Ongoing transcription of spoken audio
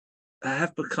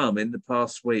have become in the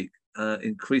past week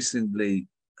increasingly,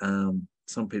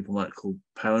 some people might call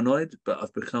paranoid, but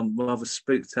I've become rather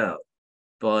spooked out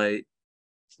by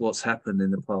what's happened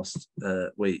in the past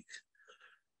week.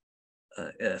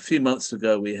 A few months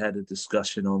ago, we had a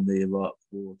discussion on the Iraq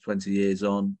War 20 years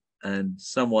on, and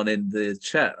someone in the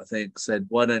chat, I think, said,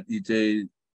 why don't you do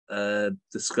a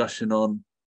discussion on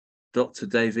Dr.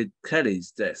 David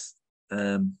Kelly's death?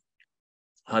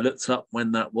 I looked up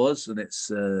when that was, and it's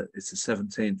the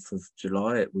 17th of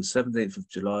July. It was 17th of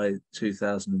July,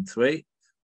 2003.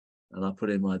 And I put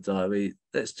in my diary,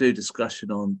 let's do discussion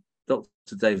on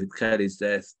Dr. David Kelly's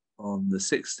death on the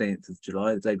 16th of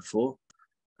July, the day before.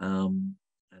 And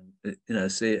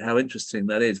see how interesting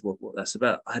that is, what that's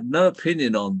about. I had no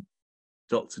opinion on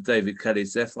Dr. David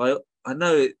Kelly's death. I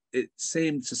know it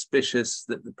seemed suspicious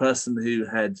that the person who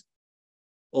had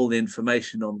all the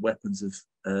information on weapons of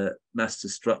mass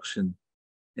destruction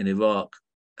in Iraq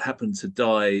happened to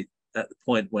die at the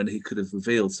point when he could have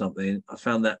revealed something. I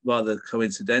found that rather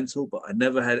coincidental, but I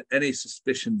never had any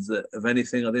suspicions of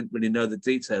anything. I didn't really know the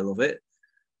detail of it.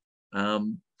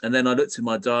 And then I looked in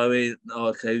my diary,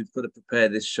 okay, we've got to prepare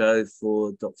this show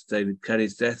for Dr. David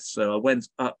Kelly's death. So I went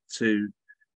up to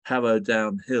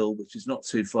Harrowdown Hill, which is not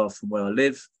too far from where I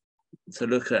live, to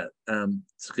look at, to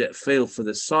get a feel for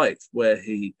the site where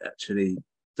he actually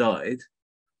died.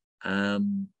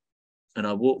 And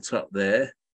I walked up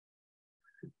there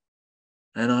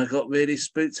and I got really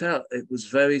spooked out. It was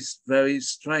very, very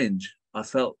strange. I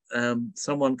felt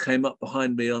someone came up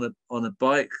behind me on a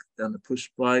bike, on a push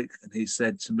bike, and he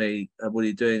said to me, what are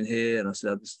you doing here? And I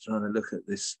said, I'm just trying to look at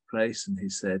this place. And he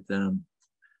said,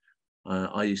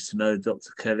 I used to know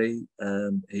Dr. Kelly.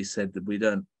 He said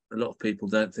that a lot of people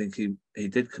don't think he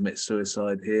did commit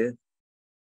suicide here,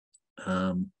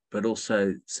 but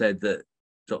also said that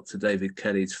Dr. David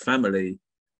Kelly's family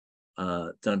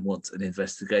don't want an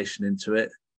investigation into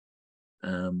it.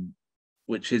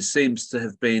 Which seems to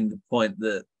have been the point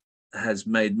that has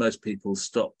made most people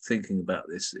stop thinking about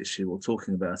this issue or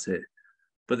talking about it.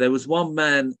 But there was one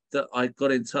man that I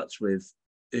got in touch with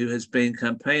who has been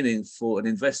campaigning for an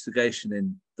investigation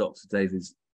in Dr. David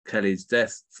Kelly's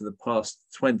death for the past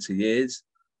 20 years.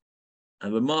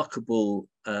 A remarkable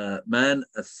man,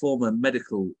 a former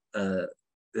medical, a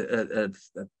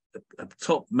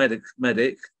top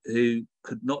medic who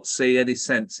could not see any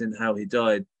sense in how he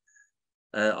died.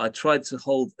 I tried to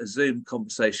hold a Zoom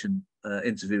conversation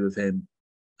interview with him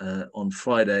on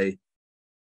Friday.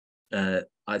 I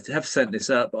have sent this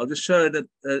out, but I'll just show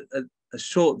a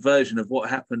short version of what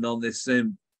happened on this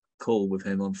Zoom call with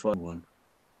him on Friday.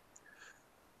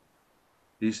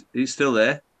 He's still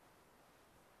there.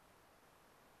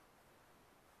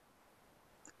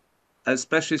 As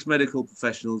specialist medical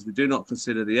professionals, we do not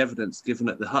consider the evidence given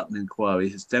at the Hutton inquiry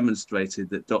has demonstrated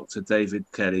that Dr. David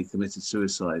Kelly committed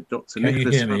suicide. Can you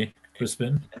hear me,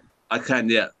 Crispin? I can,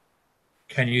 yeah.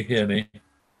 Can you hear me?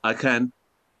 I can.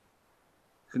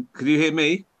 Can you hear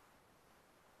me?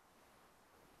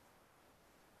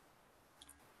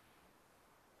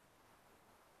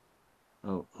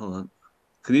 Oh, hold on.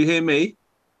 Can you hear me?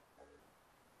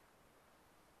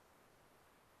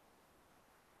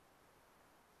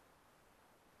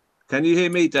 Can you hear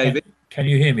me, David? Can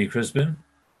you hear me, Crispin?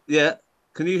 Yeah.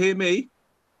 Can you hear me?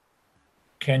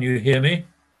 Can you hear me?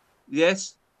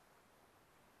 Yes.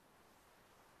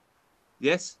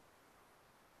 Yes.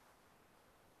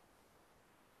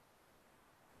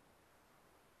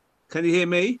 Can you hear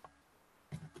me?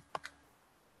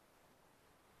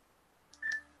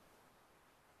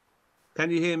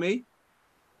 Can you hear me?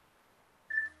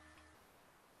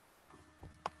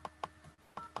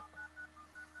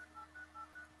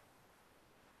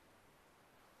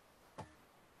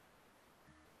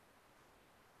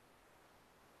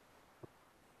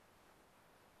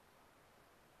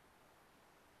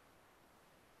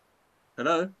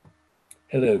 Hello?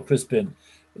 Hello, Crispin.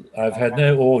 I've had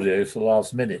no audio for the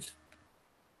last minute.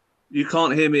 You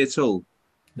can't hear me at all?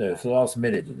 No, for the last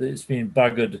minute. It's been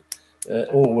buggered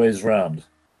always round.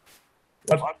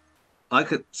 What? I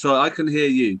can hear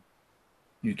you.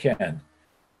 You can,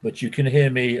 but you can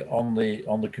hear me on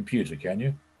the computer, can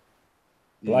you?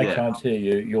 Well, yeah. I can't hear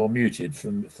you. You're muted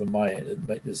from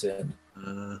this end.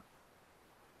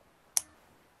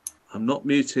 I'm not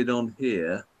muted on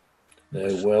here.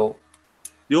 No, well,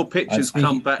 your pictures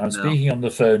come back now. I'm speaking on the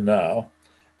phone now,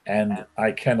 and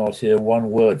I cannot hear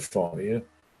one word from you.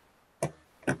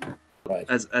 Right.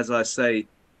 As I say,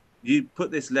 you put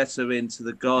this letter into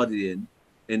the Guardian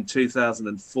in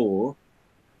 2004.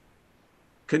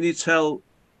 Can you tell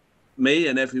me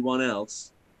and everyone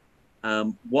else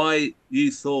why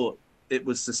you thought it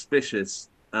was suspicious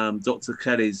Dr.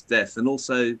 Kelly's death? And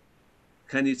also,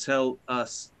 can you tell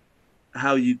us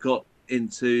how you got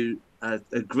into a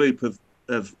group of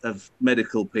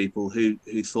medical people who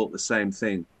thought the same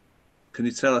thing? Can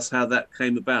you tell us how that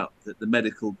came about, that the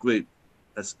medical group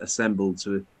assembled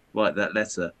to write that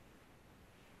letter?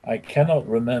 I cannot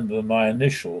remember my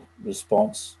initial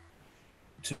response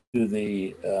to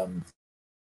the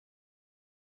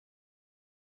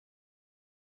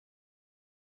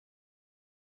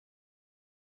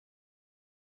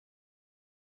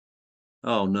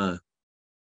Oh no.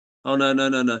 Oh no, no,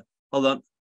 no, no. Hold on.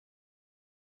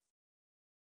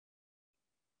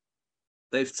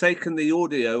 They've taken the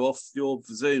audio off your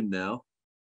Zoom now.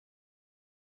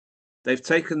 They've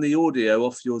taken the audio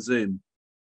off your Zoom.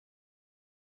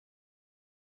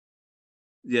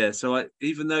 Yeah, so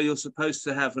even though you're supposed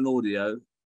to have an audio,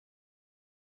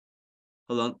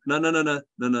 hold on. No, no, no, no,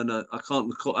 no, no, no. I can't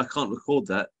record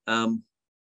that.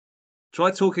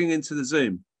 Try talking into the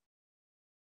Zoom.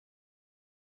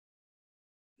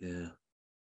 Yeah.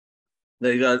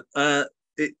 There you go.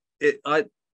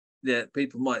 Yeah,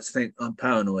 people might think I'm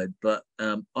paranoid, but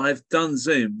I've done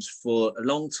Zooms for a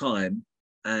long time,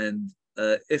 and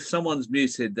if someone's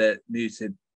muted, they're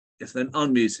muted. If they're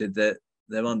unmuted, they're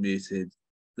unmuted.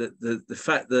 The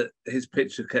fact that his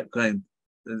picture kept going,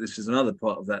 this is another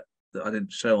part of that I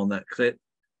didn't show on that clip.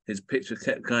 His picture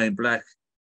kept going black,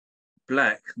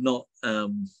 not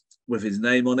with his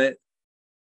name on it.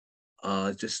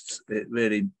 It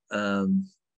really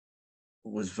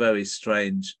was very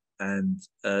strange. And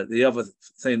the other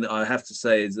thing that I have to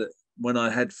say is that when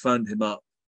I had phoned him up,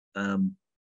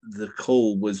 the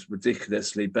call was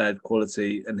ridiculously bad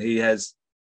quality, and he has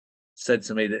said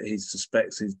to me that he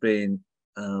suspects his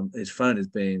phone is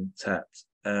being tapped.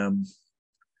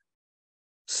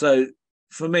 So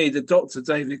for me, the Dr.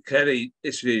 David Kelly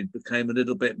issue became a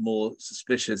little bit more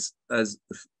suspicious as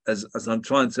I'm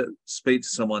trying to speak to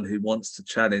someone who wants to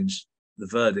challenge the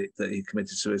verdict that he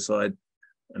committed suicide,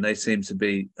 and they seem to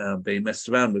be being messed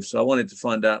around with. So I wanted to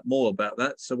find out more about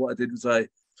that. So what I did was I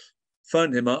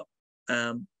phoned him up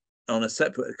on a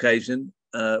separate occasion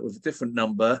with a different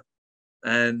number,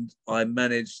 and I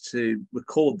managed to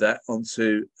record that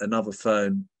onto another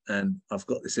phone. And I've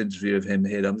got this interview of him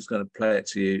here. I'm just going to play it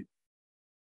to you.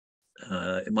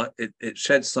 It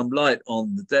sheds some light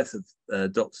on the death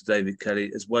of Dr. David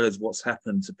Kelly, as well as what's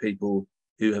happened to people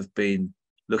who have been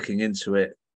looking into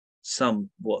it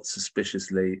somewhat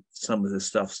suspiciously. Some of the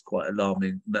stuff's quite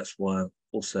alarming. And that's why I'm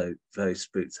also very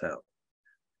spooked out.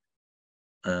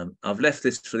 I've left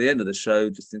this for the end of the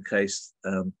show just in case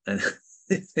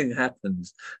anything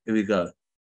happens. Here we go.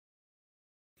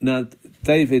 Now,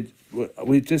 David,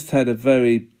 we've just had a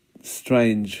very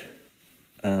strange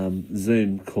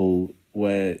Zoom call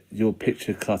where your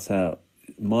picture cut out,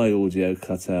 my audio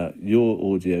cut out,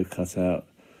 your audio cut out.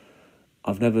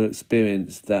 I've never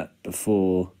experienced that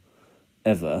before,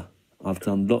 ever. I've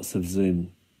done lots of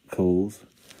Zoom calls.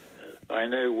 I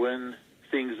know when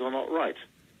things are not right.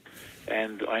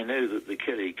 And I know that the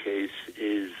Kelly case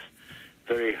is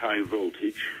very high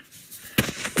voltage.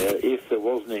 If there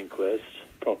was an inquest,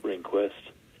 proper inquest,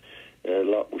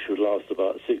 which would last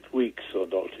about 6 weeks on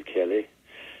Dr. Kelly,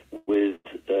 with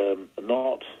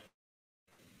not,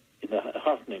 in the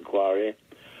Hutton inquiry,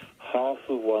 half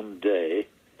of one day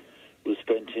was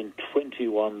spent in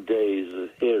 21 days of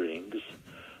hearings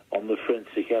on the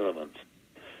forensic element.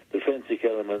 The forensic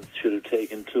element should have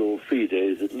taken 2 or 3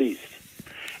 days at least,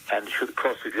 and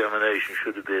cross-examination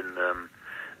should have been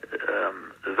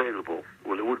available.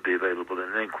 Well, it would be available in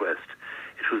an inquest.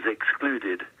 It was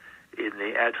excluded in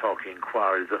the ad hoc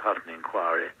inquiry, the Hutton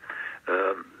inquiry.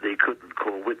 They couldn't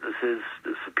call witnesses,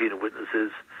 subpoena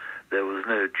witnesses. There was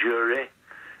no jury,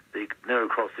 no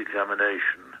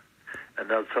cross-examination, and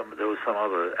there was some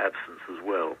other absence as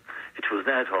well. It was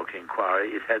an ad hoc inquiry.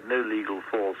 It had no legal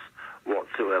force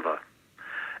whatsoever,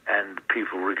 and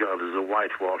people regarded it as a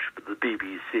whitewash, but the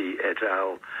BBC et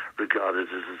al. Regarded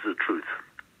it as the truth.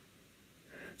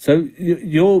 So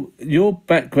your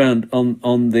background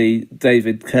on the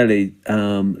David Kelly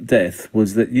death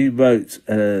was that you wrote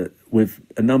with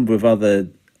a number of other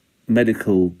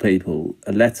medical people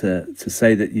a letter to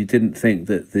say that you didn't think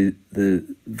that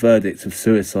the verdict of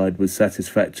suicide was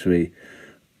satisfactory.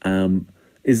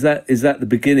 Is that the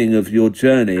beginning of your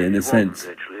journey in a sense?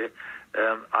 Actually,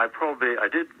 I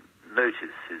did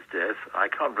notice his death. I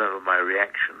can't remember my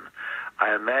reaction.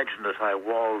 I imagine that I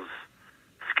was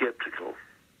sceptical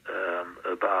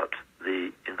about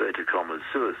the inverted commas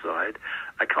suicide.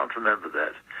 I can't remember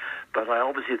that, but I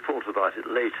obviously thought about it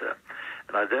later,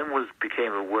 and I then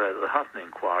became aware that the Hutton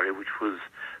inquiry, which was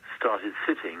started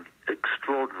sitting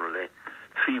extraordinarily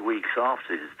 3 weeks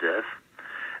after his death,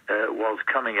 was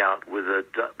coming out with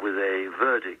a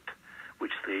verdict,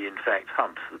 which in fact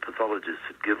Hunt, the pathologist,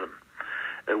 had given,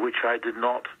 which I could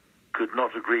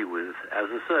not agree with as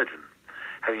a surgeon,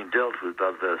 having dealt with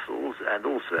blood vessels and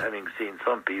also having seen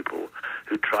some people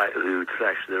who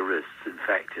slash their wrists, in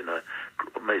fact,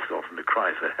 most often a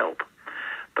cry for help.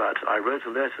 But I wrote a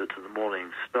letter to the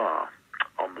Morning Star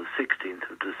on the 16th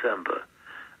of December,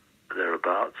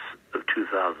 thereabouts, of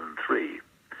 2003.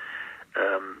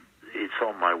 It's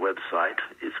on my website.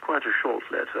 It's quite a short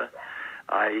letter.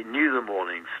 I knew the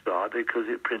Morning Star because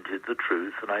it printed the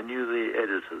truth, and I knew the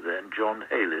editor then, John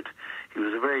Haylett. He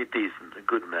was a very decent and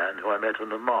good man who I met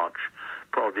on a march,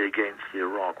 probably against the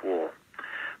Iraq War.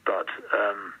 But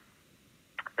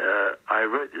I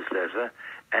wrote this letter,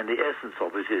 and the essence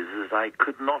of it is that I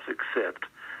could not accept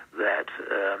that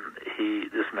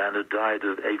this man had died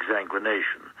of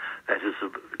exsanguination, that is,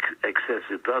 of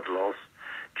excessive blood loss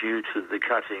due to the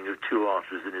cutting of 2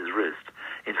 arteries in his wrist.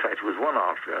 In fact, it was one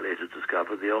artery I later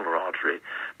discovered, the ulnar artery,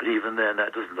 but even then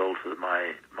that doesn't alter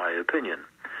my opinion.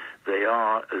 They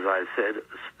are, as I said,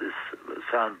 this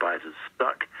soundbite is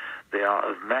stuck. They are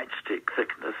of matchstick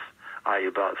thickness, i.e.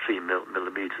 about 3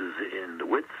 millimeters in the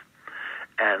width,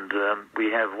 and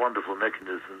we have wonderful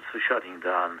mechanisms for shutting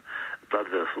down blood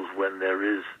vessels when they're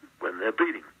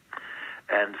bleeding.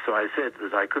 And so I said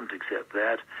that I couldn't accept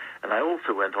that, and I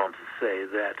also went on to say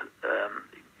that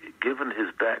given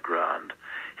his background,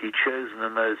 he'd chosen a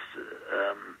most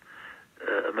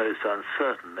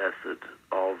uncertain method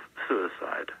of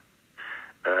suicide.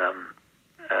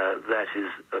 That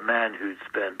is, a man who'd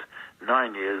spent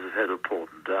 9 years ahead of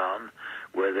Porton Down,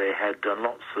 where they had done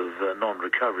lots of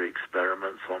non-recovery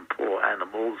experiments on poor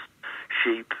animals,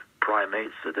 sheep,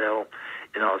 primates,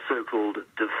 in our so-called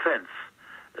defense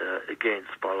against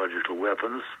biological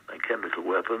weapons and chemical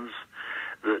weapons,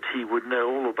 that he would know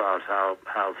all about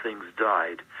how things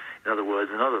died. In other words,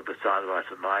 another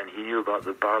soundbite of mine, he knew about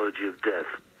the biology of death.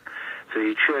 So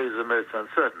he chose the most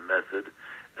uncertain method,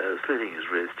 slitting his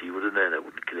wrist. He would have known that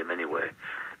wouldn't kill him anyway.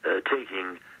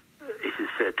 Taking, it is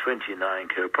said, 29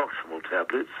 co-proximal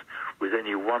tablets, with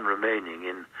only one remaining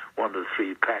in one of the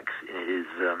 3 packs in his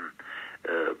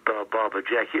barber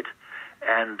jacket,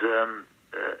 and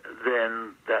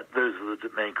then those are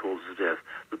the main causes of death.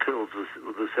 The pills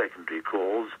were the secondary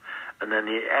cause, and then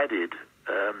he added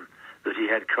that he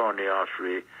had coronary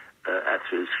artery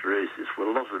atherosclerosis. Well,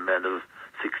 a lot of men of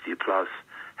 60 plus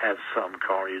have some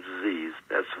coronary disease.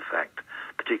 That's a fact,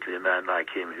 particularly a man like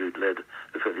him who'd led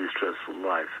a fairly stressful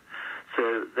life.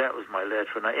 So that was my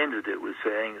letter, and I ended it with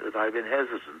saying that I've been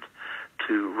hesitant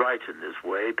to write in this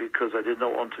way because I did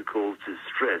not want to cause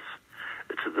distress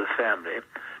to the family,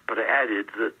 but I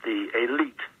added that the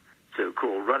elite,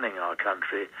 so-called, running our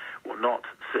country were not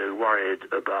so worried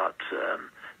about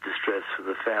distress for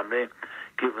the family,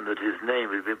 given that his name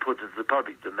had been put into the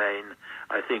public domain,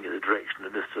 I think in the direction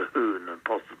of Mr. Hoon and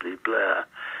possibly Blair,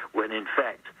 when in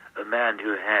fact a man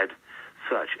who had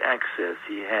such access,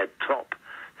 he had top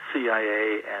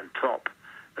CIA and top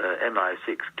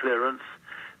MI6 clearance,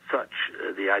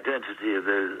 the identity of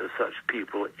such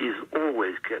people is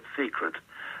always kept secret,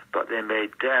 but they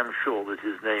made damn sure that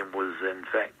his name was in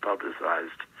fact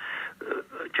publicized.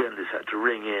 Journalists had to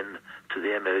ring in to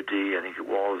the MOD, I think it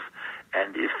was,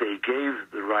 and if they gave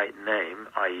the right name,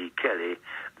 i.e. Kelly,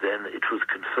 then it was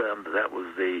confirmed that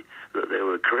they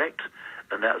were correct,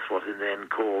 and that's what then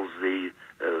caused the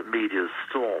media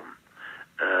storm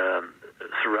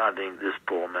surrounding this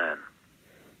poor man.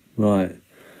 Right.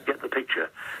 Get the picture.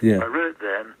 Yeah. I wrote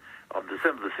then on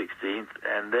December the 16th,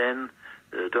 and then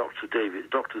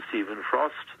Dr. Stephen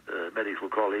Frost, a medical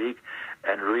colleague,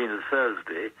 and Rowena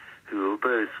Thursby, who were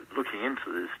both looking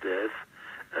into this death,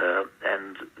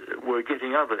 and were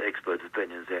getting other expert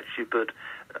opinions actually, but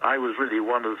I was really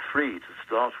one of 3 to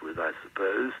start with, I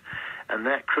suppose, and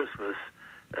that Christmas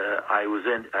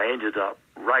I ended up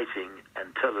writing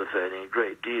and telephoning a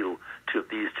great deal to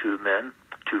these 2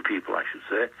 people, I should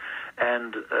say,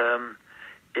 and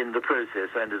in the process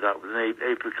I ended up with an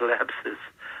apical abscess.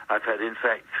 I've had, in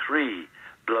fact, 3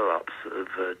 blow-ups of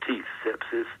teeth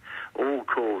sepsis, all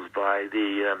caused by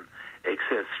the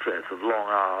excess stress of long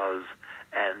hours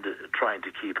and trying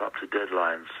to keep up to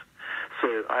deadlines.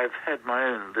 So I've had my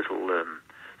own little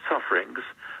sufferings,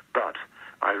 but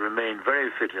I remain very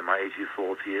fit in my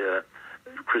 84th year,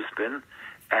 Crispin,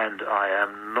 and I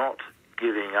am not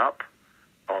giving up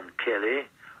on Kelly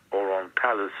or on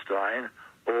Palestine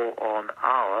or on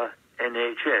our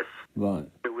NHS. Right.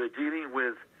 So we're dealing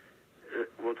with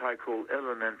what I call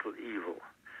elemental evil.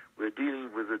 We're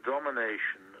dealing with the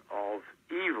domination of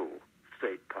evil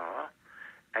state power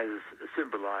as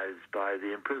symbolized by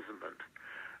the imprisonment,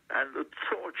 and the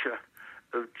torture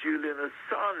of Julian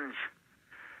Assange,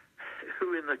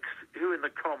 who in the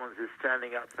Commons is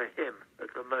standing up for him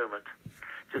at the moment.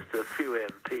 Just a few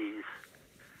MPs.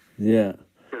 Yeah.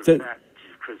 So that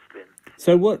is Crispin.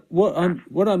 So what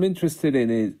I'm interested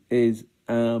in is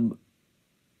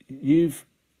you've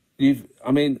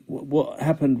I mean, what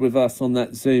happened with us on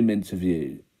that Zoom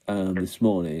interview this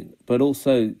morning, but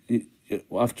also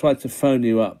I've tried to phone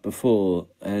you up before,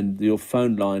 and your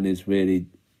phone line is really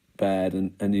bad,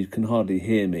 and you can hardly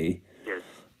hear me. Yes.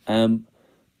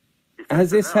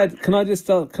 Has this had? Can I just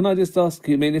ask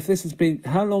you? I mean, if this has been,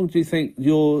 how long do you think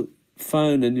your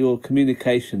phone and your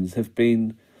communications have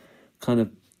been kind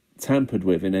of tampered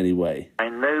with in any way? I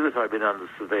know that I've been under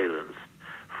surveillance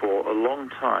for a long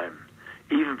time,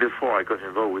 even before I got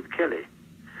involved with Kelly.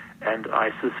 And I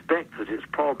suspect that it's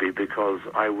probably because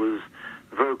I was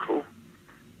vocal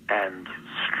and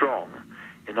strong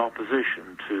in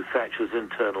opposition to Thatcher's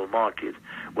internal market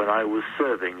when I was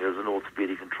serving as an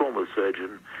orthopedic and trauma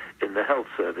surgeon in the health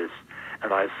service.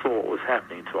 And I saw what was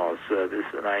happening to our service,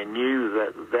 and I knew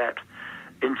that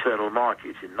internal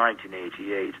market in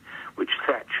 1988, which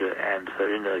Thatcher and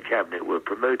her inner cabinet were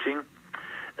promoting.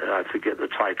 I forget the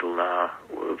title now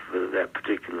of that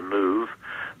particular move,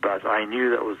 but I knew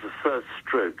that was the first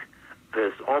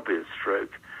obvious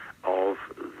stroke of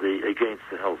against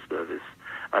the health service.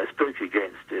 I spoke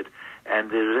against it, and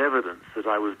there is evidence that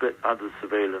I was under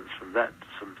surveillance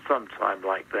from some time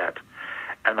like that.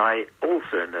 And I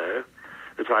also know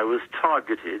that I was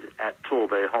targeted at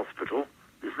Torbay Hospital.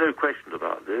 There's no question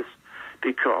about this,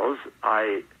 because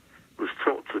I was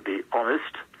taught to be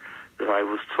honest, that I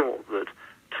was taught that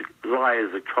to lie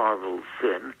is a cardinal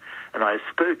sin, and I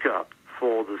spoke up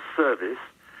for the service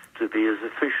to be as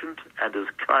efficient and as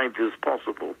kind as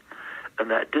possible, and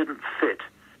that didn't fit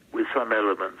with some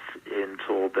elements in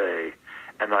Torbay.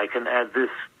 And I can add this,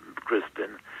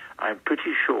 Crispin, I'm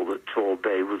pretty sure that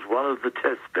Torbay was one of the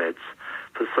test beds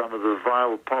for some of the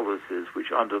vile policies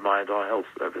which undermined our health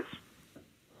service.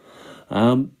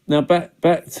 Now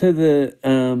back to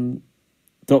the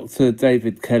Dr.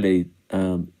 David Kelly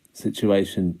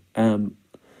situation.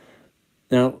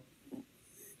 Now,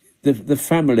 the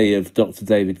family of Dr.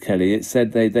 David Kelly, it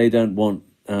said they don't want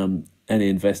any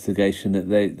investigation, that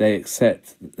they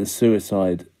accept the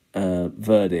suicide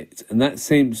verdict, and that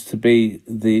seems to be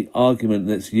the argument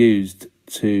that's used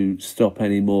to stop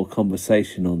any more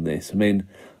conversation on this. I mean,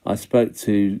 I spoke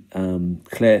to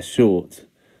Claire Short,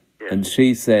 and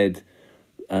she said,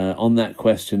 on that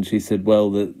question, she said, well,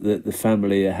 the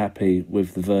family are happy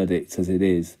with the verdict as it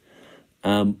is.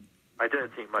 I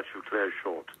don't think much of Claire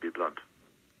Short, to be blunt.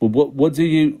 Well,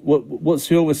 what's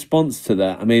your response to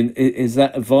that? I mean, is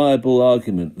that a viable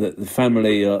argument that the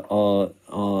family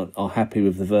are happy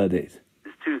with the verdict?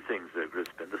 There's two things there,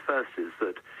 Crispin. The first is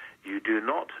that you do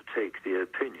not take the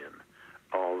opinion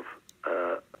of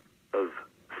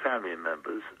family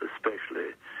members,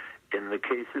 especially in the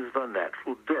cases of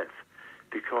unnatural death,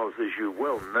 because, as you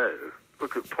well know,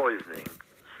 look at poisoning,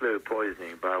 slow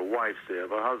poisoning by a wife, say,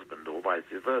 of a husband, or vice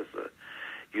versa.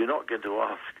 You're not going to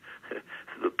ask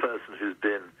the person who's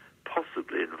been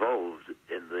possibly involved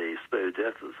in the slow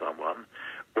death of someone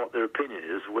what their opinion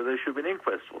is, whether there should be an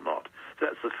inquest or not. So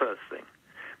that's the first thing,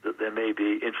 that there may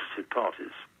be interested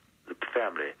parties, the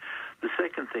family. The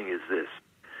second thing is this,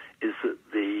 is that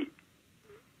the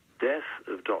death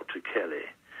of Dr.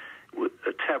 Kelly,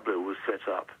 a tableau was set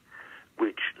up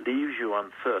which leaves you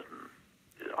uncertain.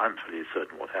 I'm pretty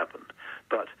certain what happened,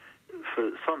 but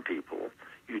for some people,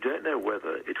 you don't know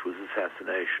whether it was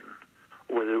assassination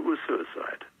or whether it was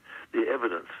suicide. The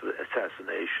evidence for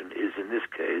assassination is, in this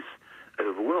case,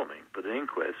 overwhelming, but an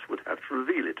inquest would have to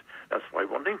reveal it. That's why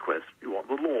we want an inquest. We want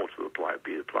the law to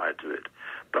be applied to it.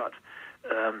 But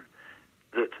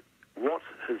that what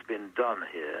has been done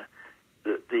here,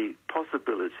 that the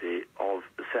possibility of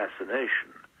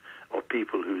assassination of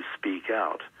people who speak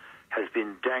out has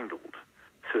been dangled,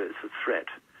 so it's a threat.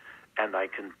 And I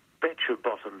can bet your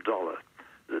bottom dollar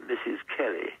that Mrs.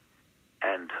 Kelly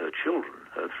and her children,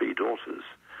 her 3 daughters,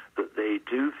 that they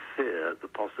do fear the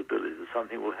possibility that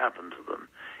something will happen to them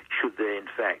should they, in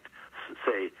fact,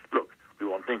 say, look, we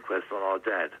want an inquest on our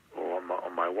dad or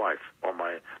on my wife or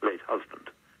my late husband.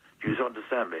 Do you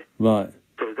understand me? Right.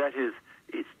 So that is,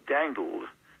 it's dangled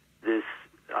this,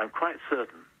 I'm quite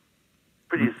certain,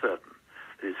 pretty certain,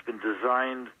 that it's been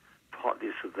designed partly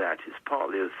for that. It's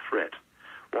partly a threat.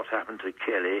 What happened to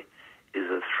Kelly is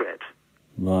a threat.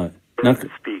 Right. To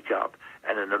speak up.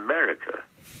 And in America,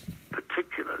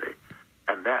 particularly,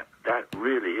 and that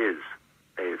really is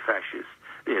a fascist.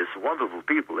 There's wonderful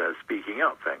people there speaking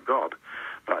up, thank God.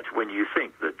 But when you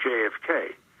think that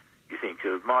JFK, you think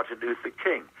of Martin Luther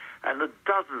King, and the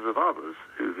dozens of others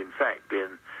who've in fact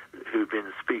been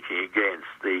speaking against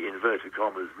the inverted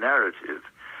commas narrative,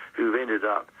 who've ended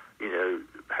up,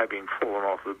 having fallen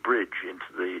off a bridge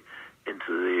into the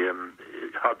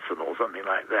Hudson or something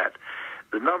like that.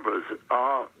 The numbers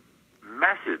are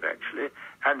massive, actually,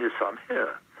 and there's some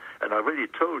here. And I already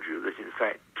told you that, in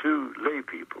fact, two lay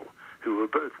people who were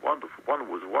both wonderful. One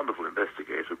was a wonderful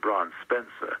investigator, Brian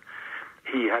Spencer.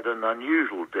 He had an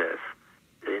unusual death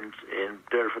in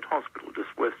Derriford Hospital, just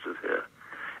west of here.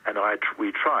 And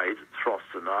we tried, Frost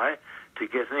and I, to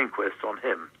get an inquest on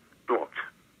him, blocked.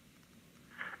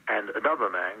 And another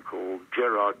man called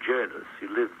Gerard Jonas, who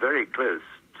lived very close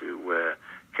to where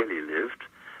Kelly lived.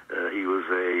 He was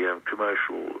a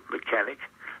commercial mechanic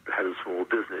that had a small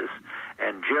business.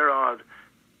 And Gerard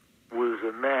was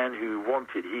a man who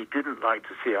he didn't like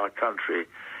to see our country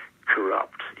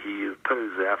corrupt. He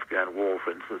opposed the Afghan war,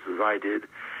 for instance, as I did,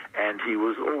 and he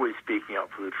was always speaking up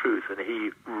for the truth, and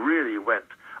he really went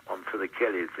on for the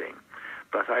Kelly thing.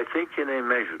 But I think in a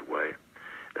measured way.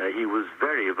 He was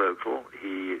very vocal.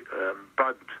 He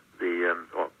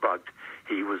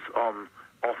he was on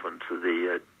often to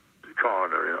the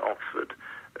coroner in Oxford,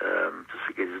 to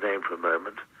forget his name for a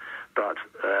moment, but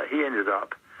he ended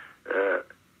up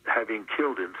having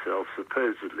killed himself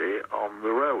supposedly on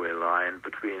the railway line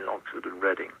between Oxford and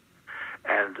Reading.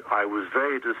 And I was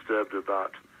very disturbed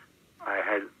I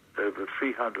had over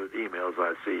 300 emails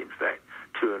I see, in fact,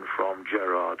 to and from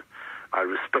Gerard. I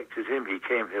respected him. He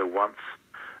came here once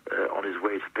on his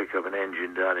way to pick up an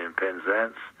engine down in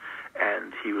Penzance,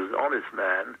 and he was an honest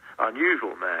man,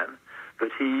 unusual man, but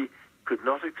he could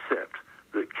not accept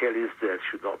that Kelly's death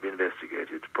should not be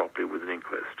investigated properly with an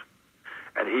inquest.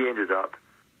 And he ended up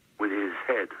with his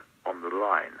head on the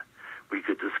line. We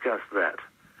could discuss that,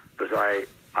 but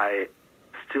I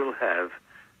still have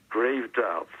grave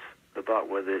doubts about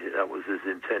whether that was his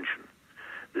intention.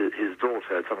 His daughter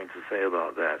had something to say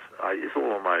about that. It's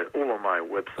all on my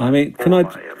website. I mean,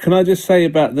 can I just say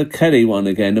about the Kelly one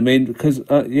again? I mean, because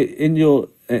on your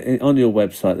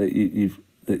website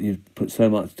that you've put so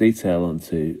much detail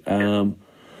onto,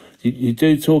 you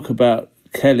do talk about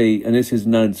Kelly, and this is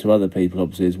known to other people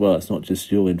obviously as well. It's not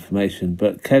just your information,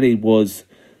 but Kelly was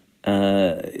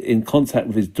in contact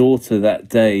with his daughter that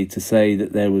day to say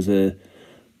that there was a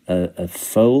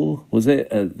foal, was it?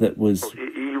 That was.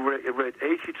 He read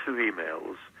 82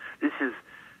 emails.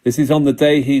 This is on the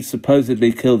day he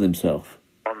supposedly killed himself.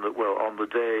 In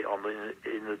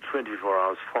the 24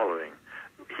 hours following,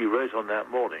 he wrote on that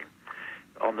morning.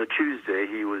 On the Tuesday,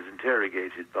 he was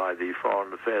interrogated by the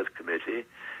Foreign Affairs Committee,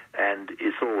 and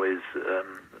it's always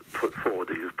put forward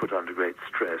that he was put under great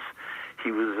stress.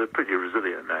 He was a pretty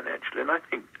resilient man, actually, and I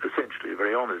think essentially a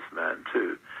very honest man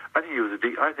too. I think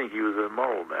he was a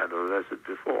moral man, as I said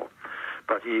before.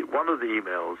 But one of the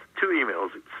emails, two emails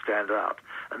stand out,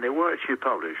 and they were actually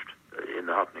published in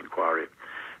the Hutton Inquiry.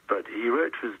 But he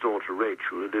wrote to his daughter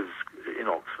Rachel, who lives in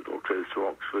Oxford or close to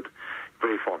Oxford,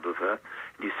 very fond of her.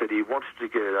 And he said he wanted to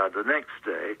go out the next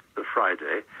day, the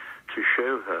Friday, to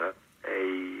show her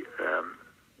a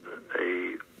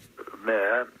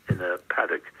mare in a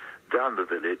paddock down the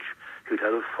village who'd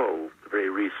had a foal very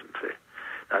recently.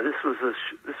 Now this was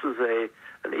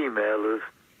an email of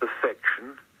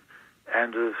affection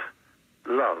and of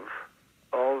love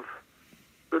of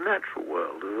the natural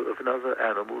world, of another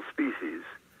animal species.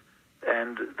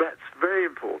 And that's very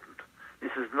important.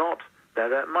 This is not,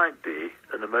 that might be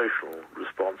an emotional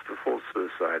response before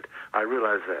suicide. I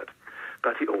realize that.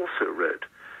 But he also wrote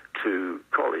to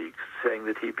colleagues saying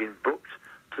that he'd been booked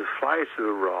to fly to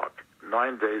Iraq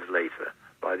 9 days later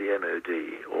by the MOD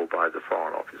or by the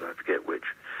Foreign Office, I forget which.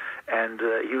 And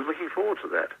he was looking forward to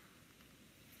that.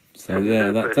 So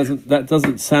yeah, that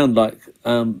doesn't sound like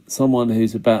someone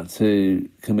who's about to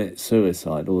commit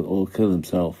suicide or kill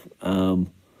himself.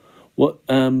 Well,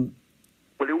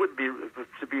 it wouldn't be,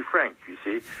 to be frank, you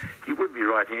see, he wouldn't be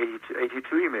writing 82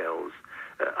 emails.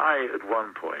 I, at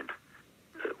one point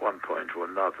or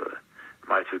another,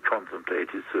 might have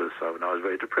contemplated suicide when I was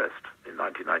very depressed in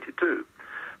 1992.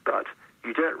 But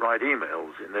you don't write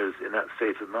emails in that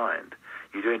state of mind.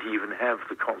 You don't even have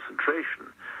the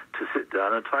concentration to sit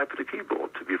down and type at a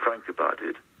keyboard, to be frank about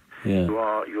it. Yeah.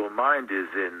 Your mind is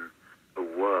in a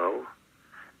whirl.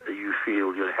 You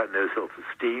feel you have no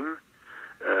self-esteem.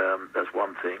 That's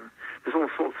one thing. There's all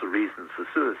sorts of reasons for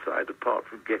suicide apart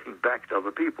from getting back to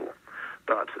other people.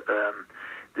 But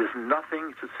there's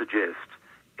nothing to suggest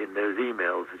in those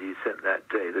emails that he sent that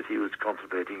day that he was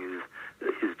contemplating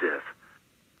his death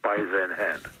by his own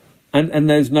hand. And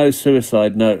there's no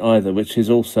suicide note either, which is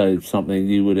also something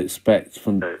you would expect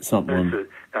from someone. No,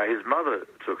 now, his mother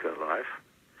took her life,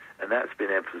 and that's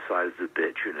been emphasized a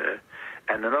bit, you know.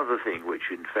 And another thing which,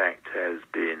 in fact, has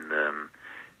been,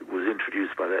 was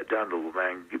introduced by that Dundle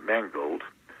Mangold,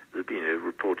 the, you know,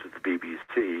 reporter of the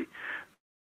BBC.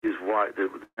 His wife, the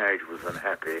marriage was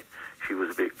unhappy. She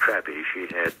was a bit crabby. She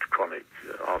had chronic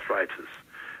arthritis.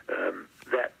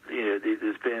 That, you know,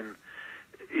 there's been,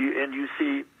 and you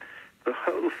see, the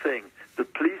whole thing, the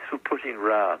police were putting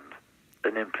round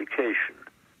an implication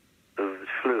of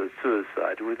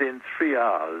suicide within 3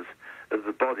 hours of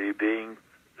the body being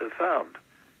found,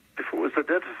 before it was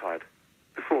identified,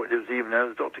 before it was even known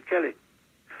as Dr. Kelly.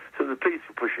 So the police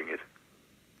were pushing it.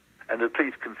 And the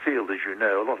police concealed, as you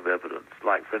know, a lot of evidence.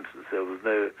 Like, for instance, there was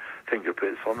no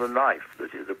fingerprints on the knife,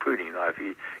 that is, the pruning knife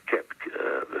he kept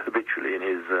habitually in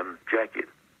his jacket.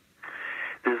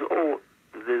 There's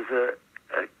a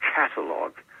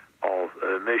catalogue of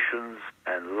omissions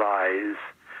and lies.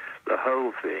 The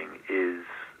whole thing is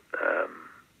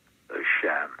a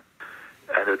sham.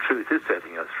 And the truth is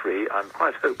setting us free. I'm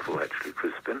quite hopeful, actually,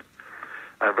 Crispin.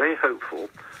 I'm very hopeful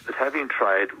that, having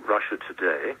tried Russia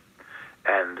Today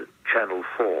and Channel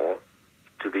 4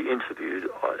 to be interviewed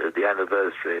at the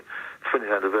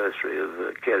 20th anniversary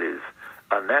of Kelly's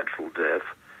unnatural death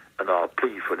and our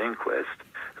plea for an inquest,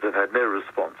 that I've had no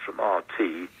response from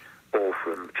RT or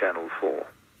from Channel 4.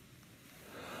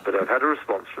 But I've had a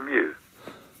response from you,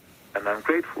 and I'm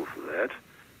grateful for that,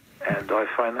 and I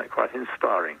find that quite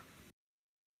inspiring.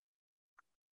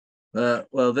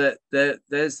 Well,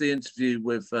 there's the interview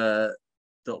with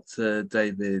Dr.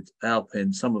 David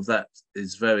Halpin. Some of that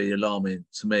is very alarming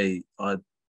to me. I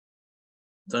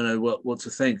don't know what to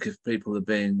think if people are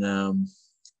being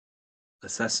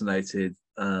assassinated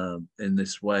in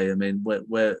this way. I mean,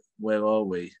 where are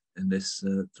we in this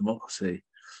democracy?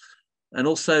 And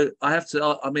also, I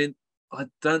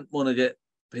don't want to get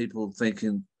people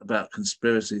thinking about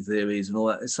conspiracy theories and all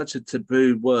that. It's such a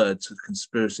taboo word to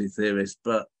conspiracy theorists,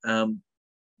 but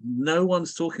no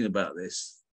one's talking about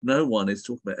this. No one is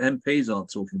talking about it. MPs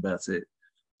aren't talking about it.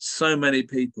 So many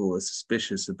people are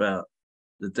suspicious about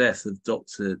the death of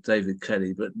Dr. David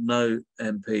Kelly, but no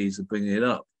MPs are bringing it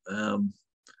up.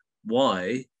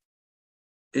 Why?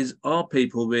 Are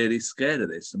people really scared of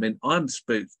this? I mean, I'm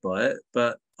spooked by it,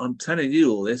 but I'm telling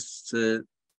you all this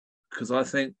because I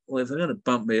think, well, if they're going to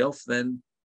bump me off, then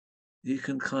you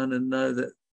can kind of know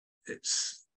that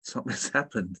something's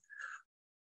happened.